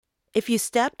If you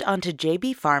stepped onto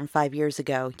JB Farm 5 years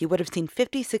ago, you would have seen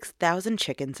 56,000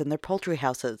 chickens in their poultry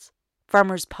houses.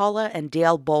 Farmers Paula and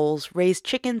Dale Bowles raised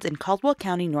chickens in Caldwell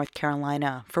County, North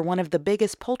Carolina, for one of the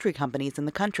biggest poultry companies in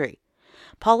the country.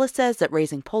 Paula says that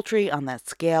raising poultry on that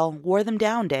scale wore them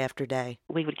down day after day.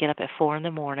 We would get up at 4 in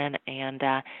the morning and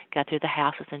go through the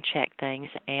houses and check things,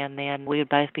 and then we would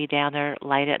both be down there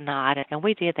late at night. And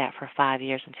we did that for 5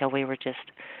 years until we were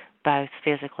just both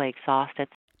physically exhausted.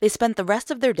 They spent the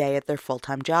rest of their day at their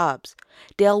full-time jobs.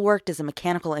 Dale worked as a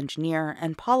mechanical engineer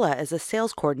and Paula as a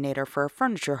sales coordinator for a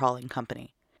furniture hauling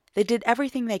company. They did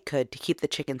everything they could to keep the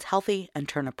chickens healthy and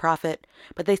turn a profit,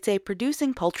 but they say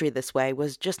producing poultry this way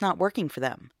was just not working for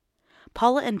them.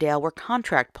 Paula and Dale were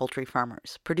contract poultry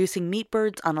farmers, producing meat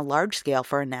birds on a large scale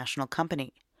for a national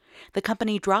company. The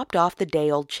company dropped off the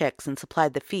day-old chicks and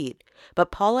supplied the feed,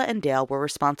 but Paula and Dale were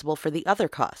responsible for the other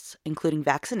costs, including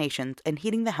vaccinations and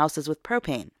heating the houses with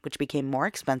propane, which became more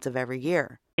expensive every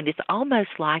year. And it's almost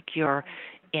like you're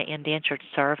an indentured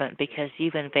servant because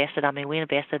you've invested, we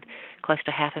invested close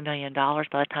to $500,000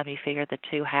 by the time you figure the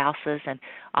two houses and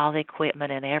all the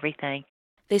equipment and everything.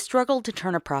 They struggled to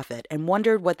turn a profit and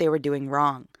wondered what they were doing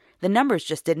wrong. The numbers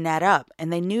just didn't add up,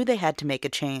 and they knew they had to make a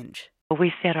change.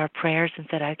 We said our prayers and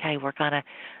said, okay, we're going to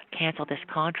cancel this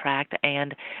contract.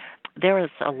 And there was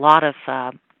a lot of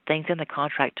things in the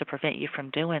contract to prevent you from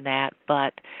doing that,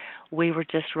 but we were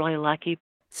just really lucky.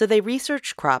 So they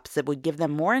researched crops that would give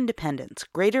them more independence,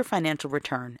 greater financial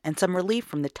return, and some relief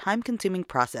from the time-consuming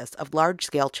process of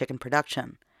large-scale chicken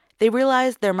production. They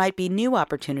realized there might be new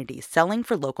opportunities selling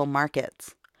for local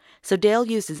markets. So Dale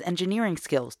used his engineering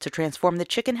skills to transform the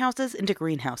chicken houses into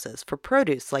greenhouses for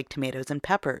produce like tomatoes and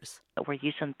peppers. We're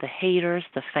using the heaters,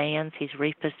 the fans. He's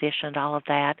repositioned all of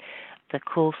that. The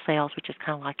cool cells, which is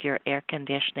kind of like your air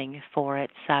conditioning for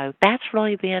it. So that's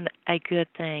really been a good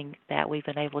thing that we've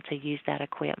been able to use that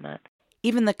equipment.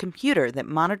 Even the computer that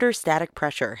monitors static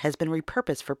pressure has been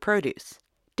repurposed for produce.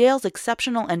 Dale's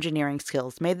exceptional engineering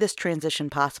skills made this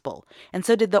transition possible, and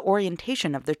so did the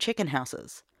orientation of their chicken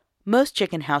houses. Most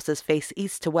chicken houses face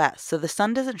east to west, so the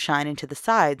sun doesn't shine into the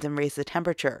sides and raise the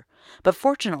temperature. But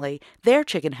fortunately, their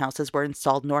chicken houses were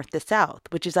installed north to south,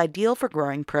 which is ideal for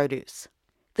growing produce.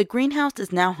 The greenhouse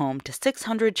is now home to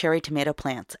 600 cherry tomato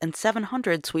plants and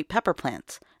 700 sweet pepper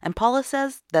plants, and Paula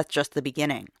says that's just the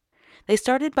beginning. They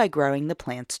started by growing the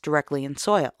plants directly in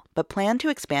soil, but plan to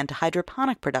expand to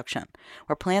hydroponic production,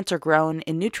 where plants are grown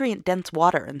in nutrient-dense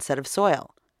water instead of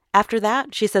soil. After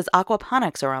that, she says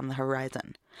aquaponics are on the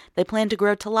horizon. They plan to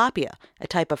grow tilapia, a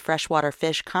type of freshwater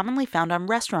fish commonly found on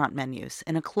restaurant menus,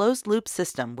 in a closed-loop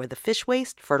system where the fish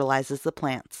waste fertilizes the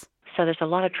plants. So there's a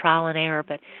lot of trial and error,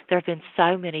 but there have been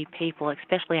so many people,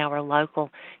 especially our local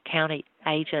county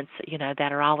agents,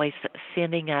 that are always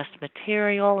sending us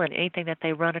material and anything that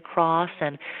they run across.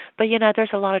 But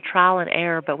there's a lot of trial and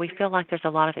error, but we feel like there's a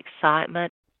lot of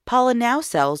excitement. Paula now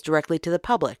sells directly to the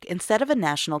public instead of a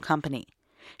national company.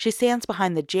 She stands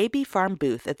behind the JB Farm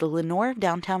booth at the Lenoir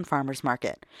Downtown Farmers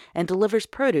Market and delivers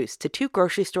produce to 2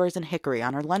 grocery stores in Hickory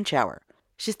on her lunch hour.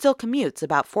 She still commutes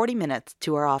about 40 minutes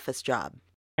to her office job.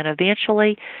 And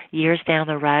eventually, years down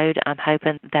the road, I'm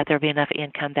hoping that there'll be enough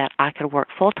income that I could work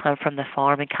full-time from the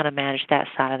farm and kind of manage that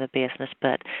side of the business.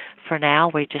 But for now,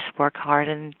 we just work hard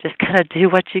and just kind of do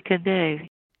what you can do.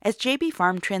 As JB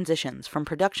Farm transitions from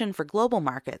production for global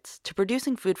markets to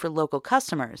producing food for local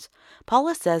customers,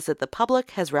 Paula says that the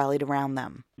public has rallied around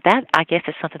them. That, I guess,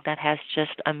 is something that has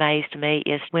just amazed me,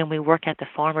 is when we work at the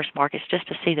farmers markets, just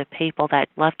to see the people that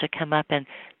love to come up and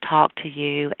talk to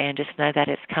you and just know that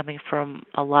it's coming from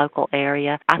a local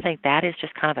area. I think that is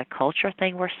just kind of a culture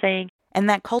thing we're seeing. And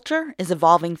that culture is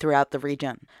evolving throughout the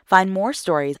region. Find more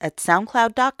stories at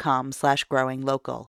soundcloud.com/growinglocal.